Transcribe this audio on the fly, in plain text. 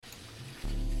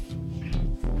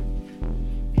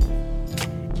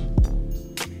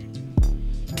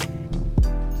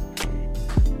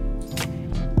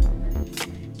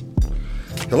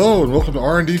Hello and welcome to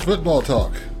R&D Football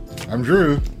Talk. I'm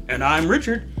Drew. And I'm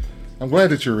Richard. I'm glad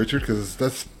that you're Richard because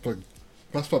that's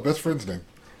my best friend's name.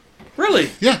 Really?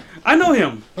 Yeah. I know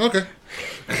him. Okay.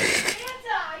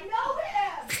 Santa, I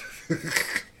know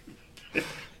him!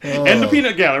 And the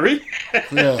Peanut Gallery.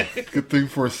 Yeah, good thing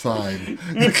for a sign.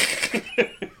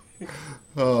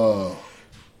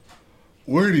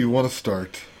 Where do you want to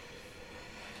start?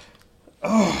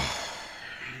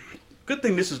 Good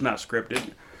thing this is not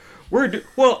scripted.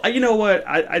 Well, you know what?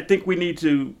 I think we need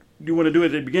to. You want to do it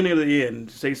at the beginning or the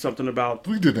end? Say something about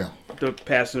We do now. the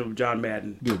passing of John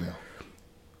Madden. Do now.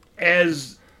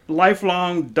 As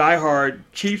lifelong diehard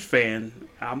Chiefs fan,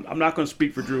 I'm not going to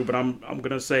speak for Drew, but I'm going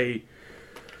to say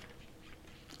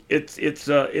it's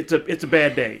a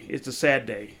bad day. It's a sad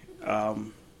day.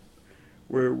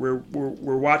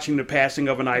 We're watching the passing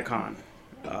of an icon.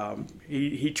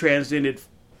 He transcended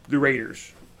the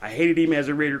Raiders. I hated him as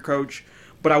a Raider coach,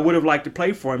 but I would have liked to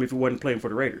play for him if he wasn't playing for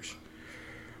the Raiders.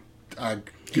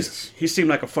 Yes. He seemed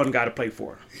like a fun guy to play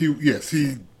for. He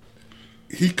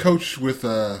coached with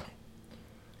a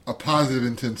positive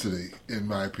intensity, in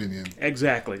my opinion.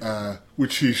 Exactly.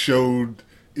 Which he showed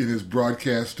in his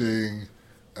broadcasting.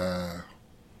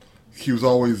 He was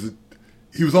always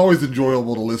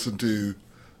enjoyable to listen to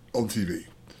on TV.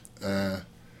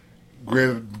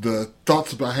 Granted, the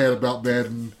thoughts I had about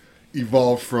Madden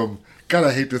evolved from, God,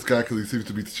 I hate this guy because he seems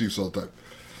to beat the Chiefs all the time,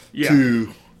 Yeah.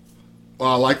 to,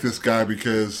 well, I like this guy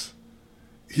because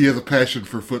he has a passion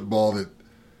for football that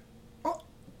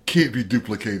can't be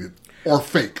duplicated or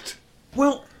faked.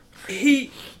 Well,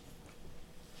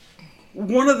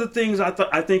 one of the things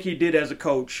I think he did as a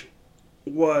coach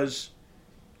was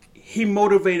he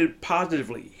motivated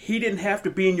positively. He didn't have to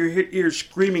be in your ear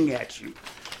screaming at you,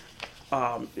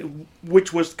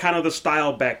 which was kind of the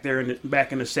style back there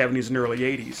back in the 70s and early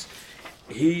 80s.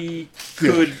 He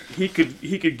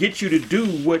could get you to do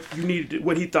what you needed,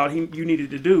 what he thought you needed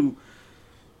to do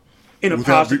in a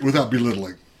positive, Without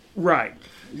belittling. right.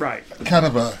 Kind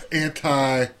of a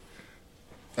anti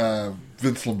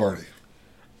Vince Lombardi.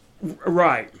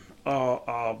 Right.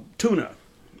 Tuna.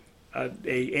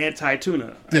 A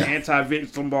anti-Tuna. Yeah. An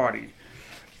anti-Vince Lombardi.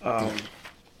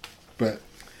 But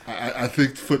I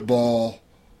think football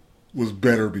was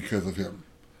better because of him.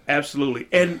 Absolutely.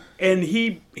 And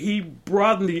he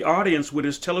broadened the audience with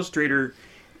his telestrator,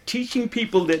 teaching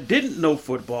people that didn't know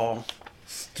football.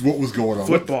 What was going on?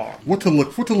 Football. What to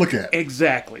look at.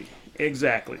 Exactly. We'll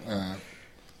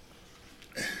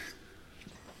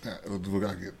get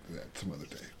to that some other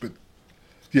day. But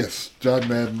yes, John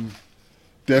Madden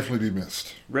definitely be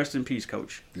missed. Rest in peace,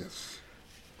 Coach. Yes.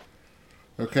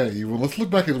 Okay, well, let's look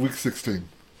back at Week 16.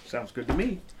 Sounds good to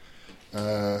me.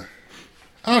 I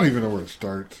don't even know where to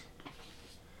start.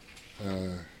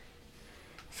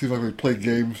 Seems like we played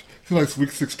games. Seems like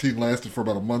Week 16 lasted for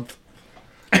about a month.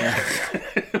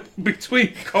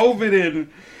 Between COVID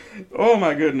and, oh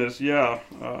my goodness, yeah.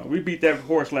 We beat that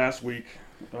horse last week.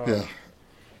 Yeah.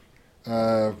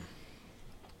 God,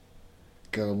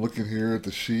 I'm looking here at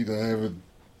the sheet. I haven't.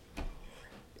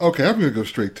 Okay, I'm going to go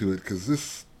straight to it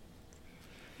because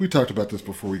we talked about this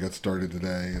before we got started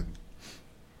today, and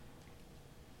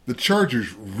the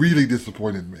Chargers really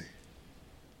disappointed me.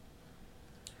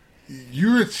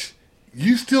 You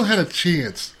still had a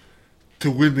chance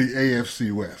to win the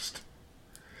AFC West.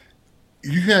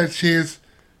 You had a chance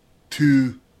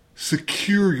to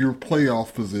secure your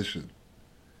playoff position.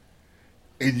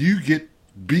 And you get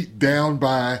beat down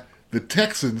by the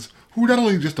Texans, who were not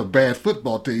only just a bad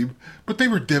football team, but they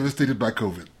were devastated by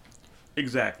COVID.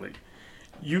 Exactly.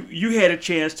 You had a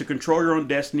chance to control your own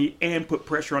destiny and put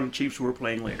pressure on the Chiefs who were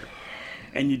playing later.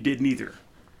 And you did neither.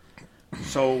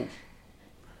 So,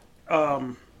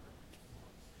 now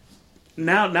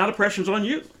the pressure's on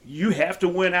you. You have to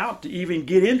win out to even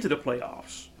get into the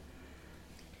playoffs.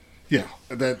 Yeah,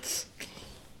 that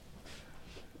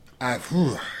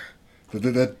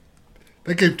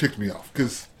game ticked me off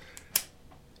because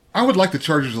I would like the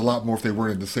Chargers a lot more if they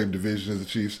weren't in the same division as the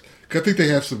Chiefs. Because I think they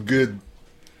have some good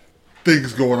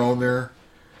things going on there,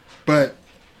 but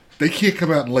they can't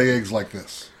come out and lay eggs like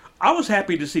this. I was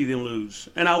happy to see them lose,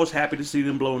 and I was happy to see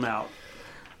them blown out.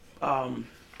 I'm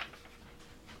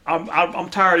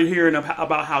tired of hearing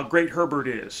about how great Herbert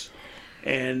is,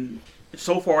 and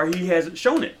so far he hasn't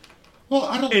shown it.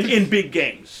 Well, in big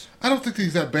games. I don't think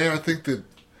he's that bad.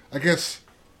 I guess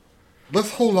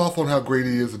let's hold off on how great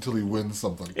he is until he wins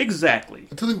something. Exactly.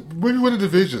 Until he maybe win a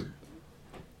division,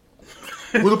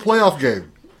 win a playoff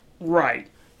game. Right.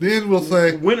 Then we'll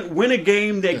say win a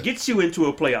game that gets you into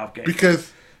a playoff game.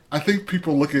 Because I think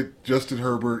people look at Justin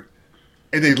Herbert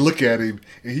and they look at him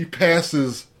and he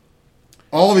passes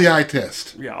all the eye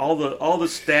test. Yeah, all the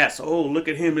stats. Oh, look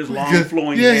at him, his long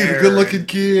flowing Yeah, hair. he's a good-looking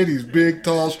kid. He's big,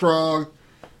 tall, strong.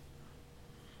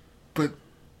 But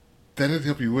that didn't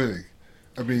help you winning.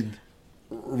 I mean,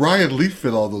 Ryan Leaf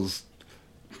fit all those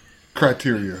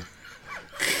criteria.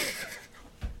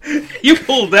 You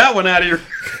pulled that one out of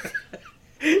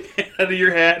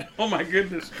your hat. Oh my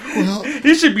goodness! Well,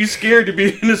 He should be scared to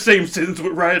be in the same sentence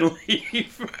with Ryan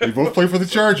Leaf. they both play for the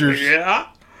Chargers. Yeah,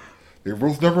 They're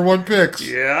both number 1 picks.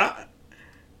 yeah.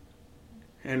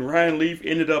 And Ryan Leaf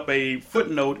ended up a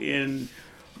footnote in,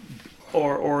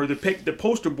 or the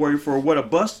poster boy for what a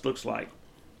bust looks like.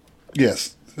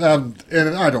 Yes. And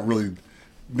I don't really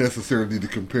necessarily need to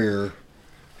compare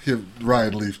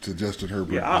Ryan Leaf to Justin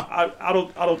Herbert. Yeah, I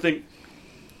don't think.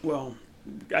 Well,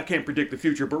 I can't predict the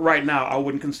future, but right now I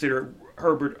wouldn't consider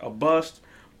Herbert a bust.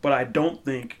 But I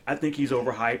think he's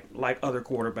overhyped like other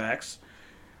quarterbacks.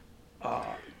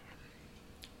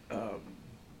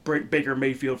 Baker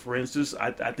Mayfield, for instance,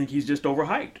 I think he's just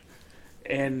overhyped,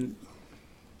 and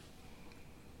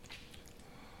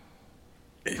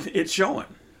it's showing.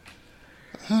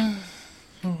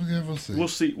 Oh, yeah, we'll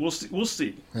see. We'll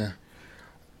see. Yeah.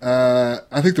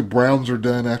 I think the Browns are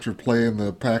done after playing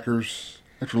the Packers,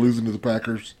 after losing to the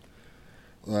Packers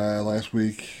last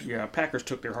week. Yeah, Packers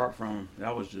took their heart from him.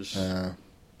 That was just.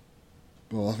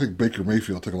 Well, I think Baker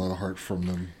Mayfield took a lot of heart from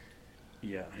them.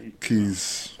 Yeah.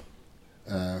 He's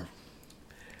 4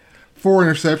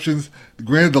 interceptions.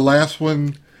 Granted, the last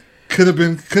one could have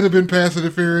been pass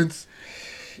interference,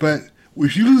 but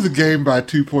if you lose a game by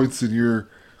 2 points and your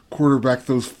quarterback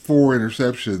those 4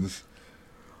 interceptions,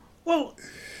 Well,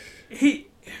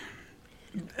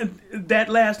 that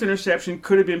last interception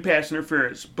could have been pass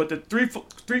interference, but the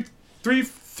three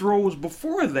throws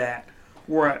before that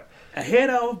were ahead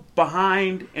of,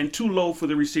 behind, and too low for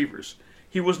the receivers.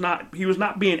 He was not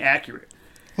being accurate.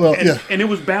 well, And, yeah. and it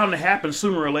was bound to happen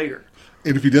sooner or later.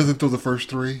 And if he doesn't throw the first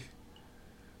 3,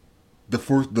 the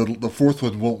fourth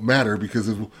one won't matter because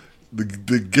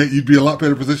you'd be a lot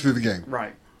better position in the game.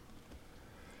 Right.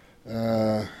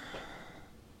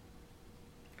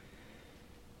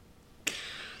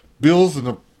 Bills and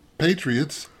the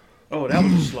Patriots. Oh, that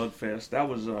was a slugfest. That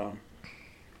was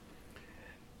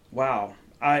wow.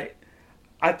 I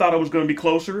thought it was going to be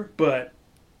closer, but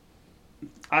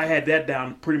I had that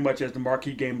down pretty much as the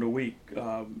marquee game of the week.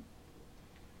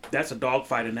 That's a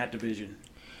dogfight in that division.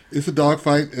 It's a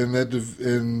dogfight, and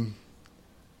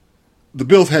the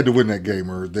Bills had to win that game,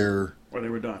 or Or they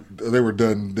were done. they were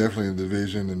done definitely in the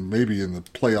division and maybe in the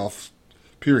playoffs.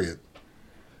 Period.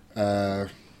 The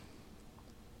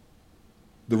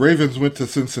Ravens went to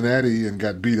Cincinnati and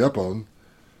got beat up on,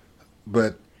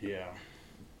 but Yeah.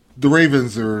 the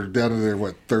Ravens are down to their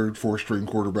third, fourth string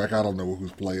quarterback. I don't know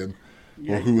who's playing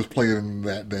Yeah. or who was playing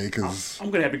that day because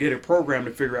I'm going to have to get a program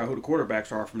to figure out who the quarterbacks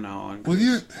are from now on. well,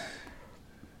 yeah,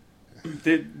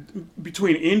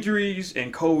 Between injuries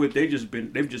and COVID, they've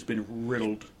just been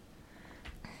riddled.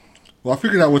 well, I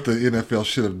figured out what the NFL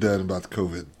should have done about the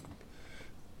COVID.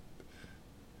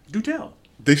 Do tell.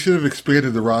 They should have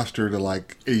expanded the roster to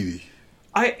like 80.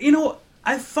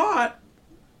 I thought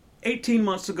 18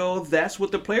 months ago that's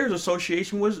what the Players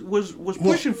Association was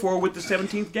pushing for with the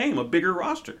 17th game, a bigger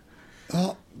roster.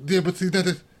 Yeah, but see that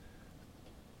is.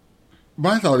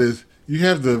 My thought is you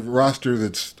have the roster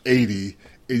that's 80,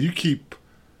 and you keep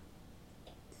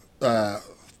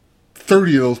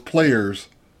 30 of those players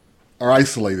are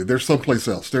isolated. They're someplace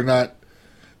else. They're not.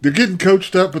 They're getting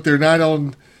coached up, but they're not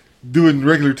on doing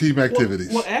regular team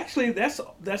activities. Well, actually, that's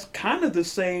kind of the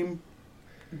same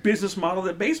business model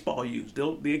that baseball used.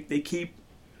 They keep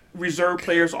reserve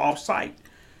players off site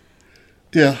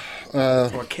yeah,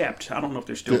 or kept. I don't know if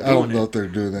they're still doing I don't know it. if they're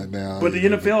doing that now. But the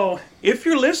NFL, if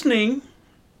you're listening,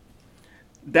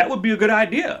 that would be a good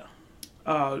idea.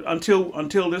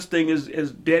 Until this thing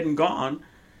is dead and gone,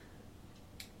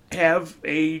 have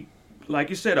like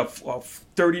you said, a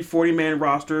 30, 40 man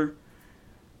roster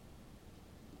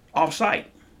off site,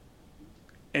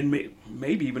 and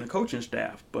maybe even a coaching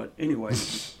staff. But anyway,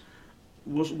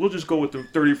 we'll just go with the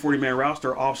 30, 40 man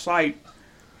roster off site,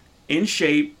 in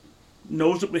shape,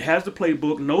 has the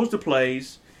playbook, knows the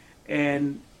plays,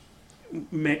 and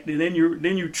then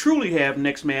you truly have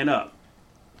next man up.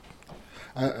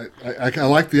 I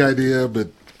like the idea, but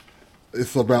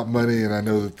it's about money, and I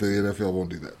know that the NFL won't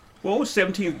do that. Well, with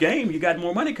 17th game, you got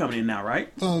more money coming in now,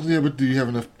 right? Oh, yeah, but do you have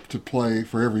enough to play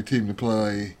for every team to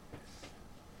play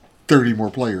 30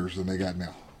 more players than they got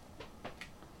now?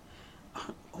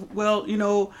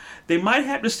 Well, they might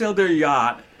have to sell their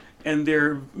yacht and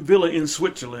their villa in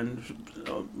Switzerland.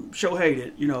 Shohei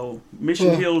it,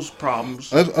 Mission Hill's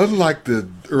problems. Unlike the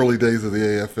early days of the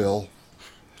AFL,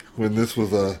 when this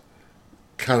was a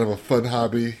kind of a fun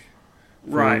hobby.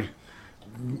 Right.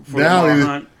 For Now Lamar it is,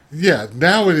 Hunt. yeah,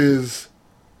 now it is,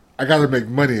 I got to make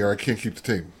money or I can't keep the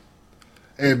team.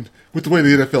 And with the way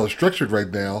the NFL is structured right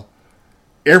now,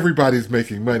 everybody's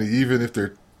making money, even if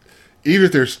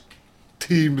there's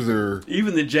teams are,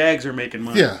 Even the Jags are making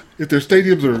money. yeah, if their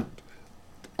stadiums are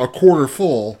a quarter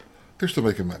full, they're still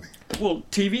making money. Well,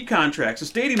 TV contracts.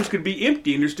 The stadiums could be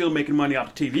empty and they're still making money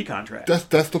off the TV contracts.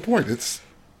 That's the point. It's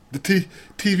the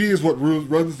TV is what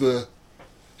runs the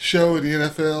show in the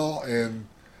NFL, and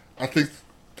I think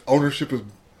ownership is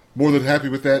more than happy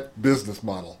with that business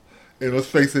model. And let's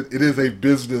face it, it is a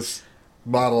business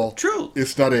model. True.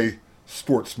 It's not a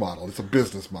sports model. It's a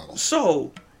business model.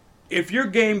 So, if your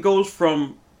game goes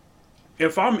from,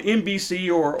 if I'm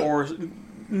NBC or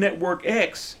Network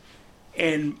X,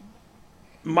 and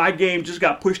my game just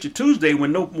got pushed to Tuesday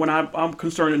when I'm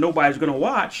concerned that nobody's going to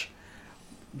watch,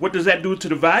 what does that do to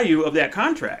the value of that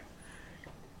contract?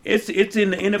 It's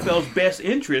in the NFL's best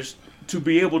interest to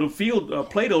be able to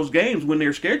play those games when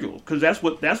they're scheduled, because that's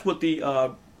what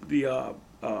the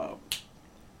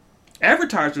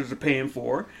advertisers are paying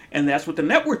for, and that's what the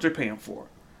networks are paying for.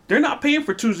 They're not paying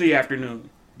for Tuesday afternoon.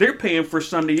 They're paying for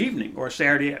Sunday evening or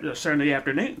Saturday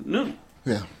afternoon.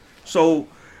 Yeah. So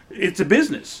it's a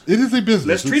business. It is a business.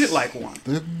 Let's treat it like one.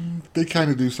 They kind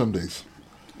of do some days.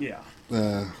 Yeah.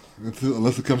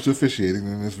 Unless it comes to officiating,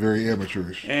 then it's very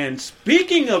amateurish. And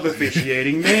speaking of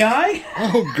officiating, may I?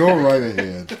 Oh, go right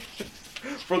ahead.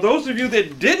 For those of you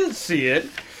that didn't see it,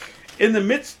 in the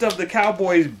midst of the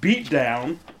Cowboys'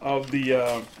 beatdown of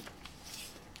the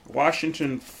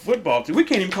Washington football team, we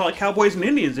can't even call it Cowboys and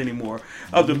Indians anymore,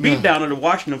 of the beatdown of the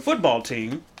Washington football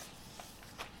team,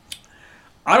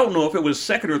 I don't know if it was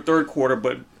second or third quarter,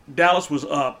 but Dallas was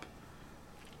up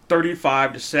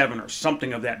 35-7 or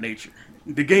something of that nature.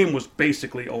 The game was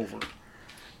basically over.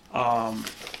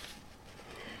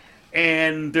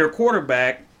 And their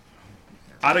quarterback,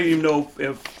 I don't even know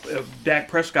if Dak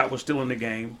Prescott was still in the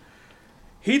game.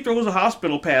 He throws a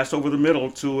hospital pass over the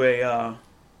middle to a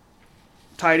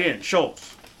tight end,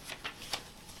 Schultz.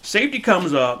 Safety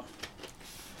comes up,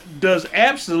 does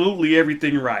absolutely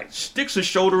everything right, sticks a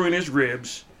shoulder in his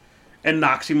ribs, and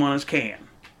knocks him on his can.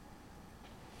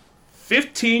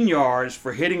 15 yards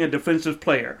for hitting a defensive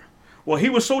player. Well, he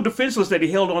was so defenseless that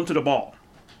he held onto the ball.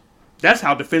 That's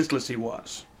how defenseless he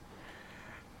was.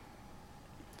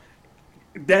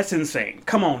 That's insane.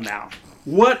 Come on now.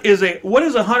 What is a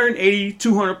 180,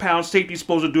 200-pound safety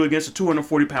supposed to do against a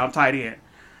 240-pound tight end?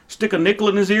 Stick a nickel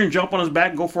in his ear and jump on his back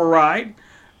and go for a ride?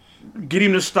 Get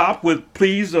him to stop with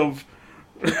pleas of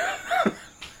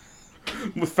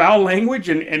with foul language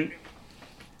and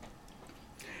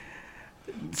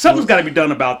something's got to be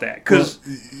done about that, because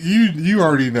you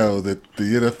already know that the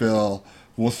NFL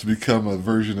wants to become a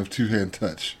version of two-hand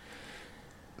touch.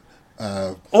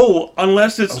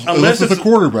 Unless it's a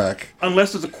quarterback.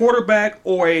 Unless it's a quarterback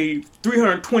or a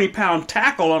 320-pound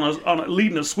tackle on a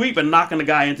leading a sweep and knocking the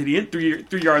guy into the end,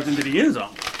 3 yards into the end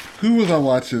zone. Who was I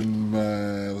watching?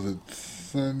 Was it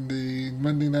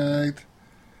Monday night?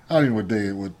 I don't even know what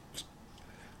day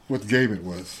what game it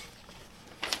was.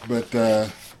 But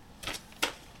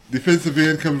defensive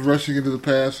end comes rushing into the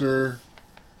passer.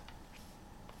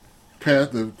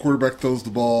 The quarterback throws the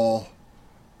ball,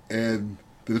 and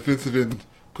the defensive end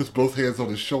puts both hands on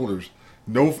his shoulders.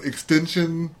 No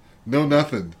extension, no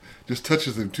nothing. Just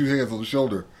touches him, 2 hands on the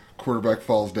shoulder. Quarterback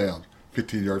falls down.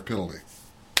 15-yard penalty.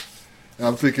 And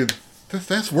I'm thinking,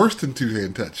 that's worse than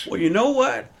two-hand touch. Well, you know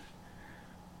what?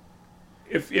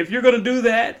 If you're going to do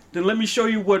that, then let me show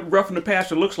you what roughing the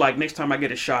passer looks like next time I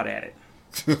get a shot at it.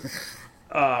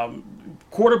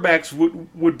 Quarterbacks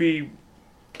would be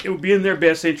in their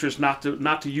best interest not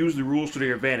to use the rules to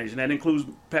their advantage, and that includes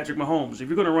Patrick Mahomes. If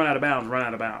you're going to run out of bounds, run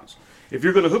out of bounds. If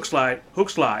you're going to hook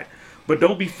slide. But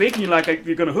don't be faking like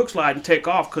you're going to hook slide and take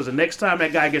off, because the next time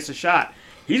that guy gets a shot,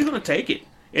 he's going to take it,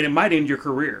 and it might end your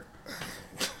career.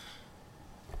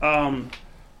 One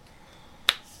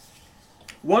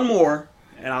more,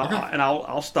 and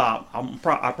I'll stop.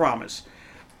 I promise.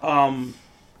 I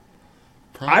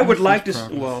would like to.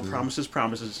 Well,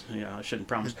 promises. Yeah, I shouldn't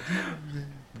promise.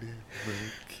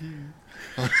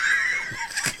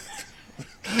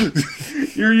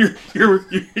 You're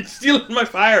stealing my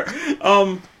fire.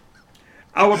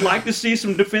 I would like to see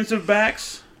some defensive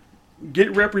backs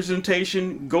get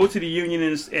representation, go to the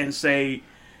union and say,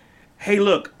 hey,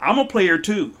 look, I'm a player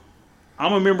too.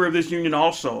 I'm a member of this union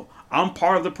also. I'm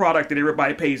part of the product that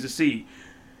everybody pays to see.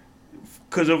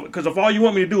 Because if all you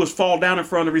want me to do is fall down in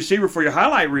front of the receiver for your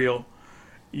highlight reel,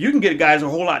 you can get guys a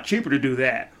whole lot cheaper to do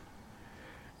that.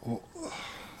 Well,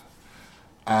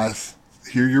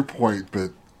 hear your point,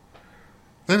 but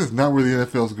that is not where the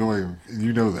NFL is going, and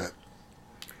you know that.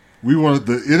 The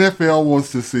NFL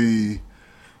wants to see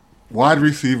wide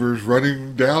receivers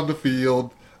running down the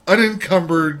field,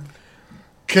 unencumbered,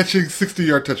 catching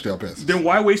 60-yard touchdown passes. Then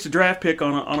why waste a draft pick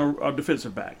on a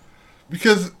defensive back?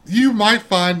 Because you might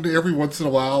find every once in a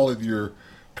while in your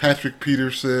Patrick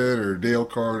Peterson or Dale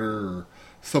Carter or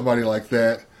somebody like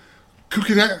that who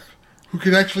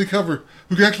can actually cover,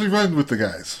 who can actually run with the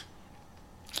guys,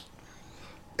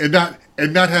 and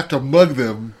not have to mug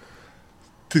them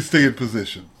to stay in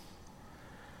position.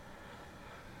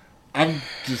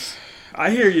 I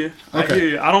hear you. Okay. I hear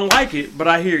you. I don't like it, but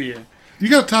I hear you. You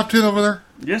got a top 10 over there?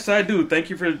 Yes, I do. Thank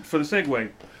you for the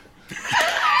segue.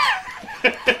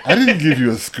 I didn't give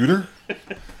you a scooter.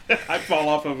 I'd fall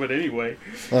off of it anyway.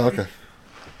 Oh, okay.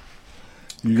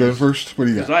 You go first? What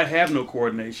do you Because got? I have no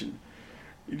coordination.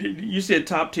 You said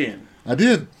top 10. I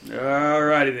did. All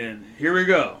righty then. Here we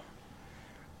go.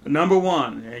 Number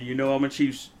 1, and you know I'm a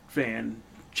Chiefs fan.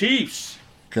 Chiefs.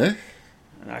 Okay.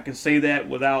 And I can say that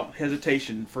without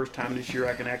hesitation. First time this year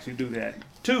I can actually do that.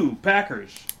 2,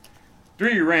 Packers.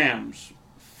 3, Rams.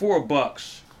 4,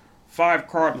 Bucks. 5,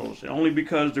 Cardinals. Only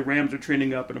because the Rams are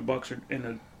trending up and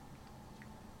the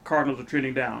Cardinals are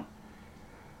trending down.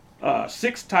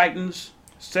 6, Titans.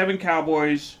 7,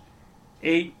 Cowboys.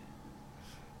 8,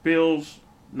 Bills.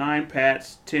 9,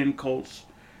 Pats. 10, Colts.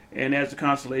 And as the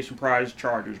consolation prize,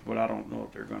 Chargers. But I don't know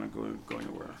if they're going to go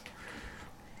anywhere.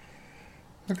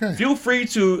 Okay. Feel free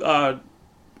to,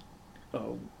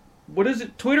 what is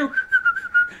it? Twitter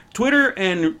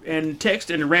and text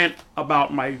and rant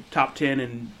about my top 10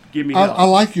 and give me help. I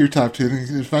like your top 10.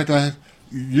 In fact,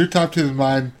 your top 10 and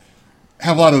mine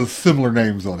have a lot of similar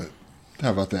names on it.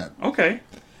 How about that? Okay.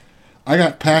 I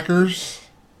got Packers,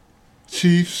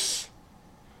 Chiefs,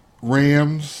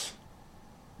 Rams,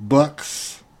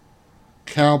 Bucks,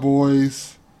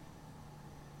 Cowboys,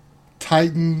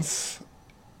 Titans,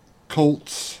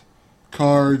 Colts,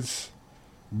 Cards,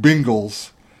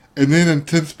 Bengals, and then in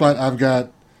 10th spot I've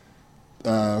got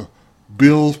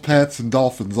Bills, Pats, and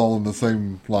Dolphins all in the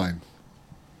same line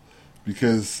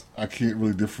because I can't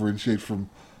really differentiate from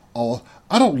all.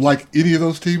 I don't like any of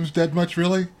those teams that much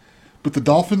really, but the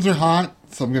Dolphins are hot,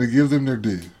 so I'm going to give them their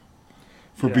due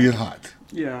for being hot.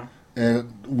 Yeah.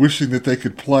 And wishing that they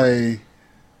could play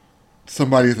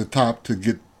somebody at the top to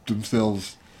get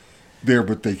themselves there,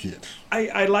 but they can't.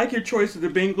 I like your choice of the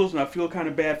Bengals, and I feel kind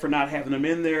of bad for not having them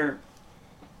in there.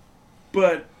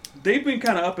 But they've been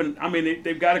kind of up and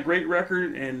they've got a great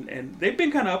record, and they've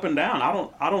been kind of up and down.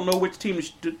 I don't know which team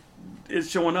is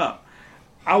showing up.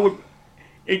 I would,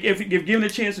 if given a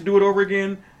chance to do it over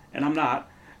again, and I'm not,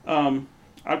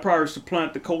 I'd probably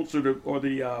supplant the Colts or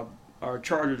the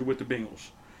Chargers with the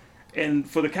Bengals. And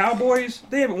for the Cowboys,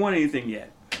 they haven't won anything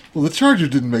yet. Well, the Chargers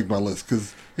didn't make my list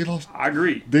because they lost. I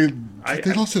agree. They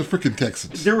lost to the freaking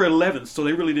Texans. They were 11th, so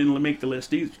they really didn't make the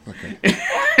list either. Okay.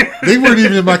 They weren't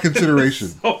even in my consideration.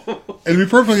 And to be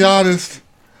perfectly honest,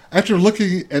 after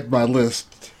looking at my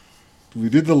list, we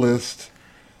did the list,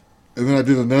 and then I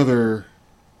did another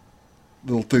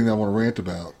little thing that I want to rant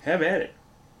about. Have at it.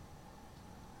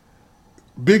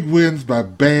 Big wins by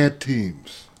bad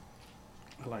teams.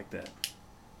 I like that.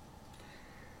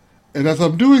 And as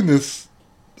I'm doing this,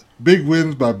 big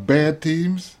wins by bad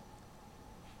teams,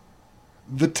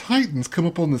 the Titans come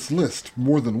up on this list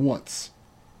more than once.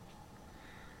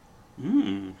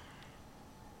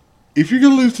 If you're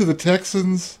going to lose to the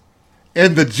Texans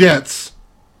and the Jets,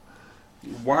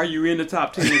 why are you in the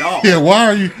top 10 at all? yeah,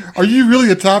 why are you really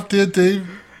a top 10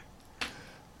 team?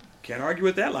 Can't argue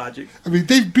with that logic. I mean,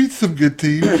 they've beat some good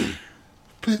teams,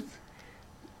 but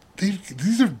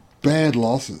these are bad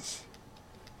losses.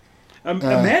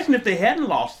 Imagine if they hadn't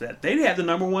lost that. They'd have the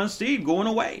number 1 seed going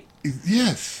away.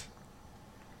 Yes.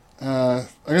 I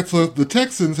guess the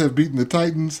Texans have beaten the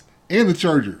Titans and the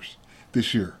Chargers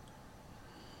this year.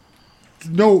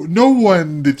 No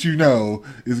one that you know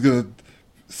is going to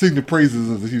sing the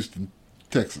praises of the Houston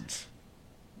Texans.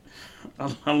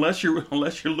 Unless you're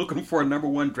looking for a number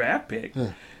 1 draft pick.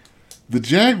 Yeah. The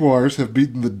Jaguars have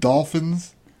beaten the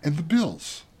Dolphins and the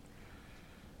Bills.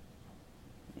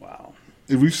 Wow.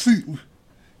 And we've seen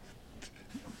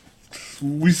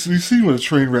what a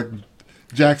train wreck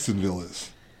Jacksonville is.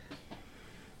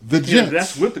 The Jets. Yeah,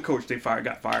 that's with the coach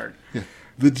got fired. Yeah.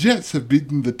 The Jets have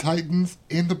beaten the Titans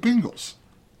and the Bengals.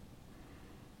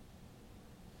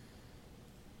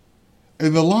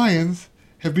 And the Lions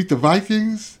have beat the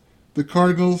Vikings, the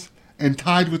Cardinals, and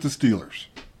tied with the Steelers.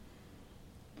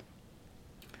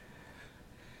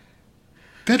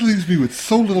 That leaves me with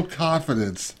so little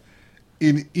confidence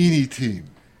in any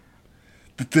team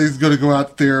that they're going to go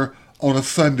out there on a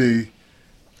Sunday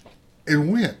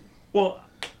and win. Well,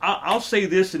 I'll say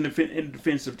this in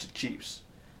defense of the Chiefs.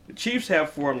 The Chiefs have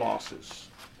 4 losses.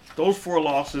 Those 4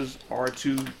 losses are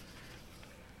to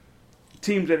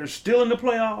teams that are still in the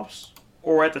playoffs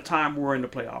or at the time we're in the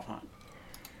playoff hunt.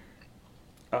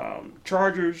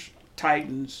 Chargers,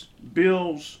 Titans,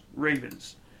 Bills,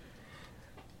 Ravens.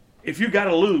 If you got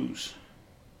to lose,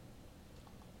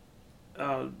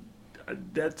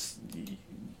 that's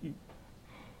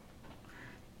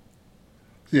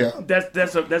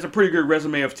a pretty good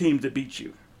resume of teams that beat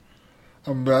you.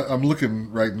 I'm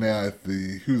looking right now at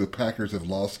who the Packers have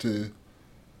lost to.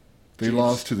 They Chiefs.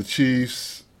 lost to the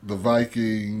Chiefs, the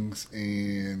Vikings,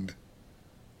 and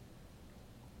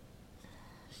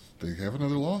they have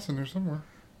another loss in there somewhere.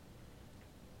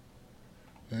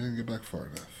 They didn't get back far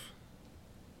enough.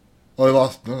 Oh, they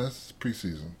lost. No, that's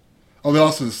preseason. Oh, they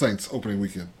lost to the Saints opening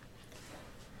weekend.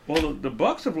 Well, the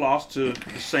Bucks have lost to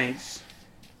the Saints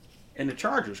and the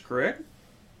Chargers, correct?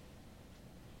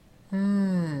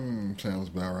 Sounds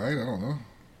about right. I don't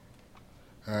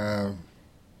know.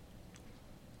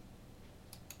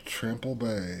 Trample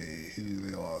Bay, who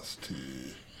they lost to?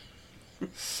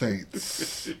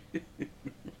 Saints.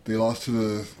 They lost to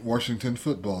the Washington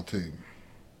football team.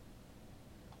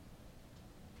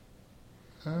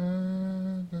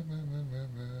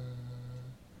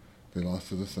 They lost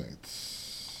to the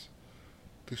Saints.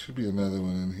 There should be another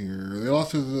one in here. They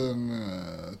lost to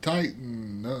the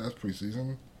Titan. No, that's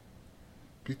preseason.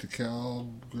 Beat the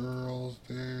Cowgirls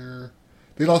there.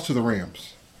 They lost to the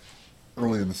Rams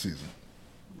early in the season.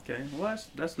 Okay, well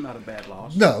that's not a bad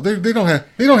loss. No, they don't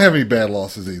have any bad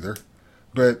losses either.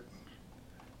 But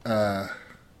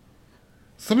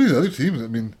some of these other teams, I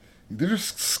mean, they're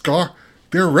just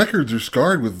their records are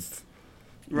scarred with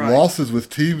losses with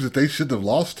teams that they shouldn't have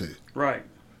lost to. Right.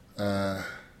 I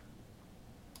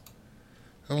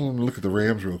want to look at the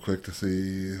Rams real quick to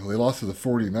see. They lost to the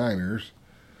 49ers,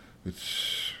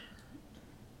 which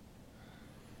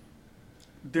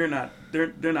they're not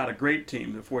a great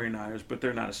team, the 49ers, but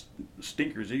they're not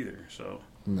stinkers either. So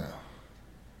no.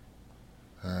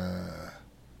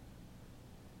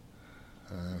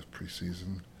 That's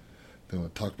preseason. They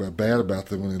want to talk bad about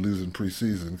them when they lose in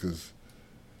preseason because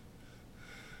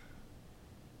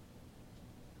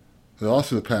they lost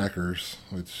to the Packers,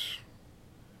 which.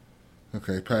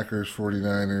 Okay, Packers,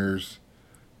 49ers,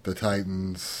 the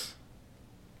Titans.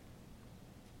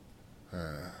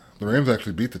 The Rams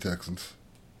actually beat the Texans.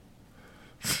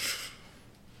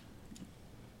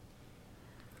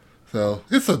 So,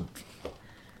 it's a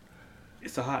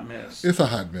hot mess. It's a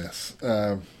hot mess.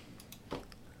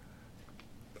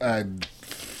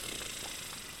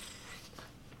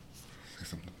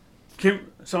 Can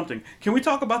we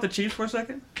talk about the Chiefs for a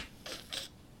second?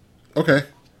 Okay.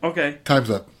 Okay. Time's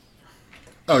up.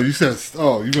 Oh, you said,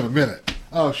 you've been a minute.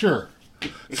 Oh, sure.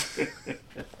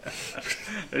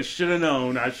 I should have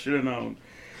known.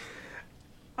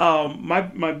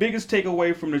 My biggest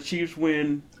takeaway from the Chiefs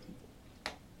win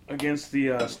against the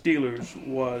Steelers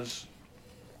was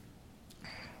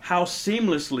how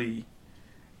seamlessly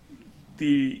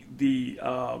the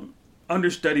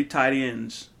understudy tight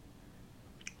ends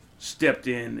stepped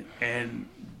in and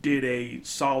did a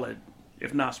solid,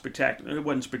 if not spectacular. It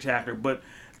wasn't spectacular, but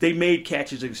they made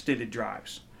catches and extended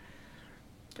drives,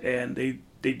 and they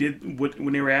did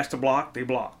when they were asked to block, they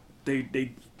blocked.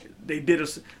 They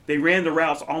ran the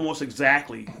routes almost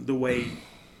exactly the way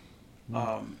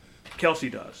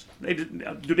Kelsey does.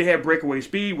 Do they have breakaway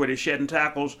speed? Were they shedding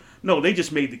tackles? No, they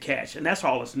just made the catch, and that's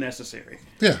all that's necessary.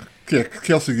 Yeah.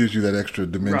 Kelsey gives you that extra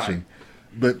dimension. Right.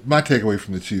 But my takeaway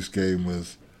from the Chiefs game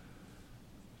was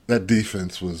that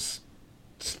defense was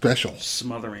special.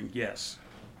 Smothering, yes.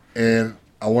 And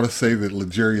I want to say that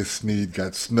L'Jarius Sneed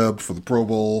got snubbed for the Pro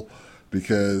Bowl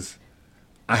because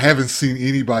I haven't seen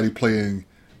anybody playing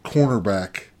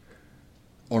cornerback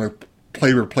on a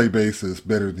play-by-play basis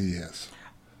better than he has.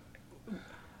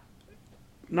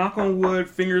 Knock on wood,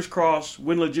 fingers crossed,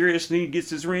 when L'Jarius Sneed gets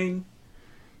his ring,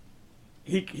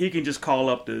 he can just call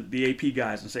up the AP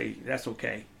guys and say, that's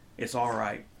okay. It's all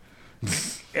right.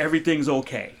 Everything's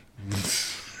okay.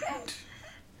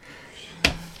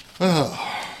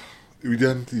 You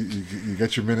done? You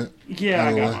got your minute? Yeah,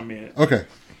 I got my minute. Okay.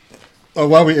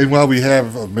 While we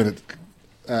have a minute,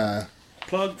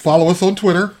 plug. Follow us on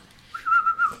Twitter,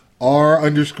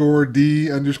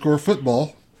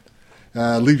 R_D_football.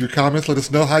 Leave your comments. Let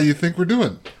us know how you think we're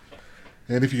doing.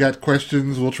 And if you got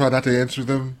questions, we'll try not to answer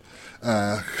them.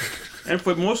 And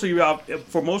for most of you,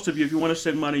 if you want to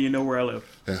send money, you know where I live.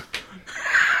 Yeah.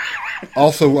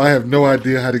 Also, I have no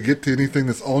idea how to get to anything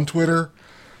that's on Twitter.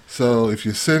 So if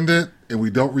you send it and we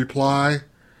don't reply,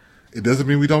 It doesn't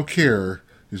mean we don't care.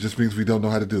 It just means we don't know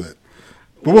how to do it.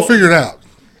 But we'll figure it out.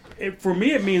 For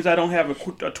me, it means I don't have a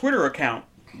Twitter account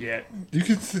yet. You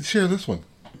can share this one.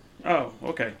 Oh,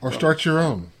 okay. Or start your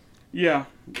own. Yeah.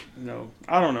 No,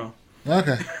 I don't know.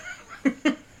 Okay.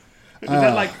 Is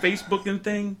that like Facebook and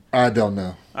thing? I don't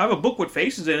know. I have a book with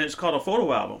faces in it. It's called a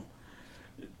photo album.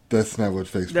 That's not what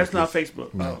Facebook That's is. not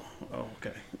Facebook. No. Oh,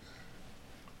 okay.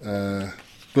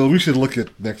 But we should look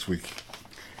at next week.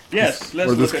 Yes,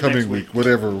 let's or this look at coming next week.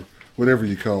 whatever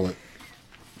you call it.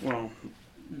 Well,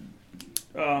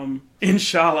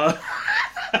 inshallah.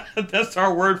 That's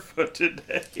our word for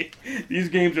today. These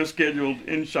games are scheduled,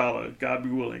 inshallah, God be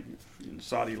willing, in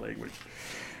Saudi language.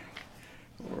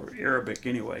 Or Arabic,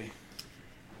 anyway.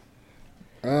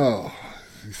 Oh,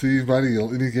 you see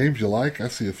any games you like? I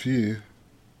see a few.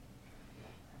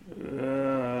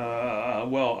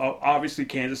 Well, obviously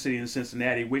Kansas City and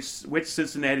Cincinnati. Which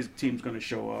Cincinnati team's going to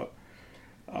show up?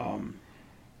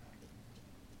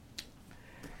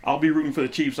 I'll be rooting for the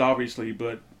Chiefs, obviously,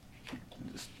 but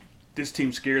this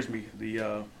team scares me.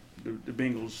 The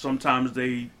Bengals. Sometimes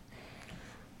they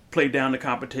play down the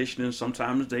competition, and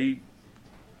sometimes they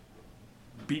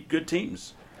beat good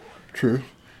teams. True.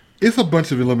 It's a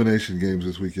bunch of elimination games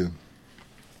this weekend.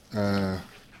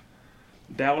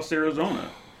 Dallas, Arizona.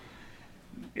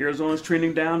 Arizona's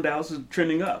trending down. Dallas is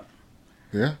trending up.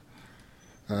 Yeah.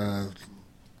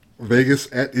 Vegas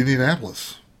at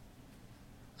Indianapolis.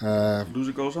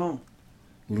 Loser goes home.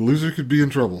 The loser could be in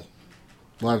trouble.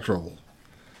 A lot of trouble.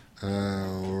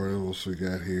 What else we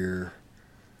got here?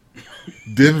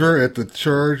 Denver at the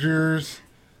Chargers.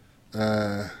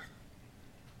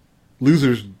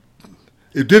 Losers.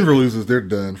 If Denver loses, they're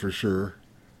done for sure.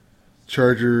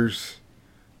 Chargers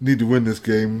need to win this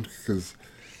game because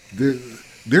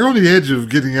they're on the edge of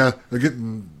getting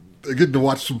to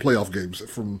watch some playoff games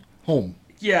from home.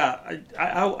 Yeah,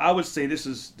 I would say this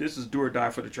is do or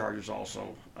die for the Chargers.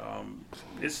 Also,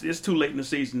 it's too late in the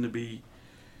season to be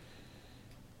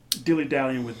dilly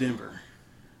dallying with Denver.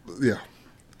 Yeah.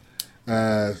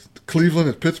 Cleveland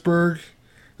at Pittsburgh.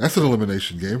 That's an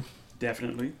elimination game.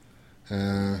 Definitely.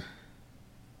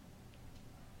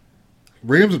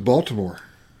 Rams at Baltimore.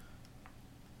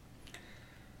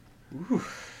 Ooh.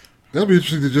 That'll be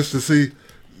interesting just to see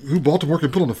who Baltimore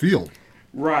can put on the field.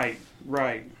 Right.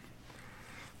 I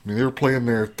mean, they were playing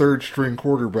their third string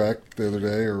quarterback the other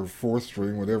day, or fourth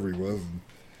string, whatever he was.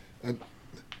 And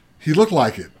he looked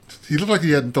like it. He looked like he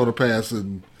hadn't thrown a pass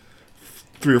in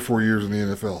 3 or 4 years in the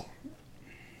NFL.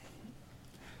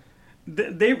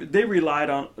 They rely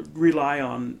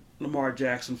on Lamar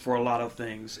Jackson for a lot of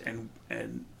things, and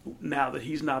now that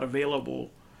he's not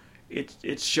available,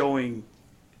 it's showing.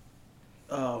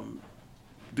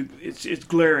 It's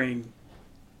glaring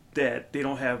that they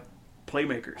don't have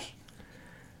playmakers.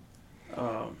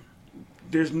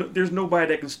 There's nobody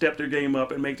that can step their game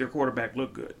up and make their quarterback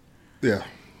look good. Yeah.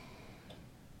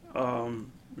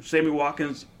 Sammy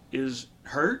Watkins is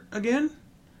hurt again.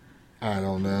 I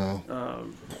don't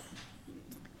know.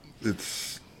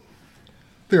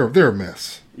 They're a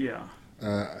mess. Yeah.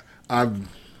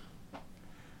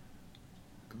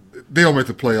 They don't make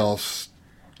the playoffs.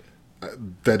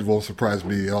 That won't surprise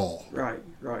me at all. Right.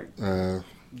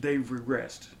 They've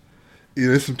regressed.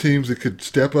 There's some teams that could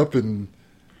step up, and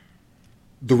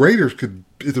the Raiders could.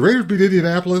 If the Raiders beat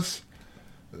Indianapolis,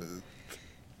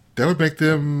 that would make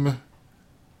them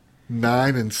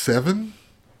 9-7.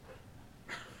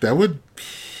 That would.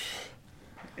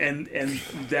 And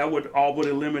that would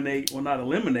eliminate. Well, not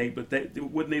eliminate, but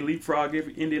wouldn't they leapfrog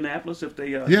Indianapolis if they?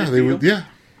 Yeah, they would. Yeah.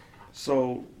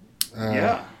 So,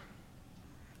 yeah.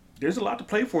 There's a lot to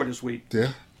play for this week.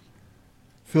 Yeah.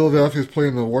 Philadelphia's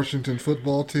playing the Washington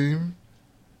football team.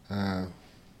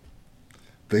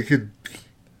 They could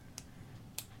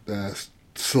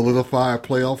solidify a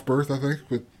playoff berth, I think,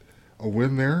 with a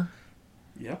win there.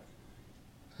 Yep.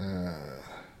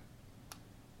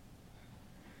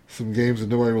 Some games that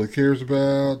nobody really cares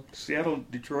about. Seattle,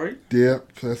 Detroit.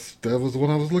 Yep, that was the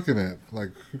one I was looking at. Like,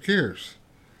 who cares?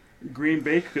 Green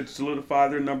Bay could solidify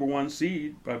their number 1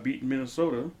 seed by beating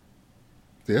Minnesota.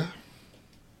 Yeah.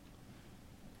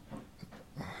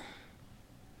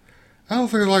 I don't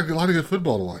think there's like a lot of good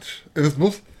football to watch. And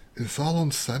it's all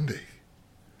on Sunday.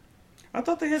 I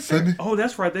thought they had Sunday? Oh,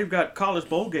 that's right. They've got college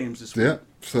bowl games this week. Yeah.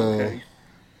 So okay.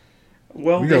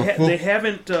 Well, they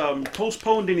haven't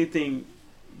postponed anything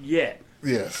yet.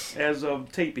 Yes. As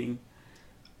of taping.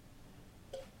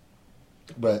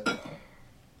 But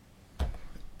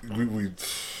we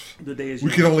the day is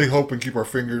we can only hope and keep our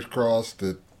fingers crossed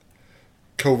that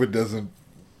COVID doesn't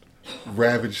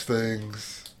ravage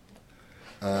things,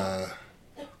 and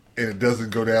it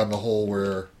doesn't go down the hole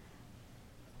where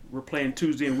we're playing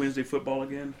Tuesday and Wednesday football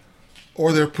again.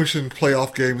 Or they're pushing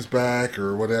playoff games back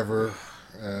or whatever.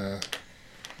 I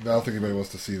don't think anybody wants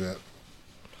to see that.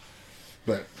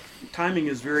 But timing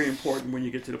is very important when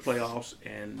you get to the playoffs,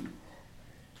 and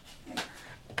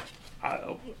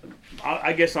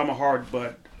I guess I'm a hard,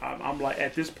 but I'm like,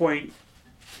 at this point,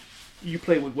 you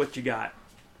play with what you got.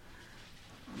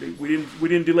 We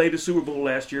didn't delay the Super Bowl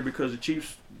last year because the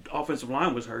Chiefs' offensive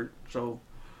line was hurt. So,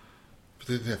 but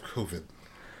they didn't have COVID.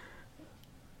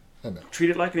 I know. Treat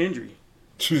it like an injury.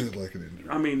 Treat it like an injury.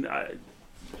 I mean,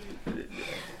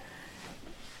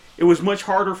 it was much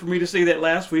harder for me to say that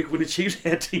last week when the Chiefs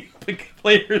had team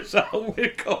players out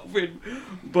with COVID.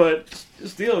 But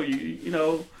still, you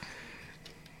know,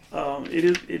 it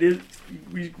is.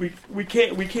 We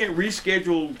can't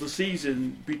reschedule the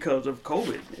season because of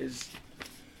COVID.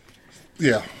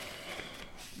 Yeah.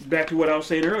 Back to what I was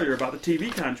saying earlier about the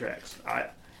TV contracts.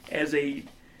 As a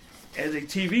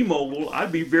TV mogul,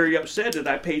 I'd be very upset that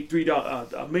I paid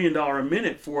 $1 million a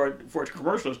minute for a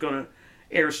commercial that's going to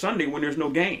air Sunday when there's no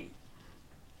game,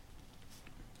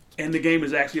 and the game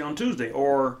is actually on Tuesday.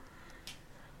 Or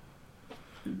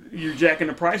you're jacking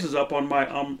the prices up on my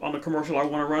on the commercial I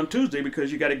want to run Tuesday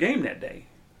because you got a game that day.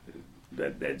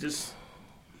 That just,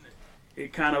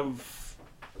 it kind of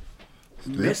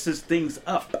messes things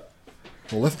up.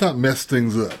 Well, let's not mess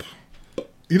things up.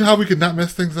 You know how we could not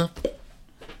mess things up?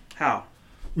 How?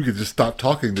 We could just stop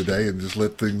talking today and just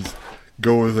let things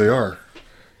go as they are.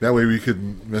 That way we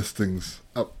couldn't mess things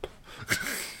up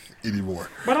anymore.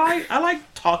 But I like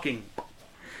talking.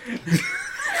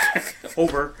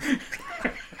 Over.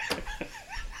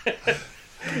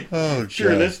 Oh,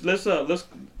 sure. God.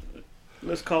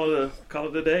 Let's call it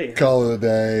a day. Call it a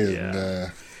day, Yeah.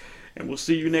 And we'll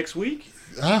see you next week.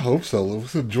 I hope so.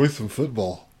 Let's enjoy some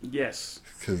football Yes.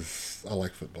 because I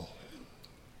like football.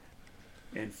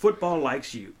 And football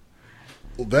likes you.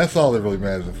 Well, that's all that really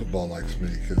matters. If football likes me,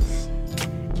 because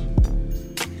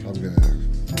I'm gonna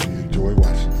enjoy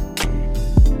watching it.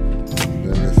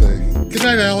 Then I'm gonna say good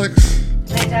night, Alex.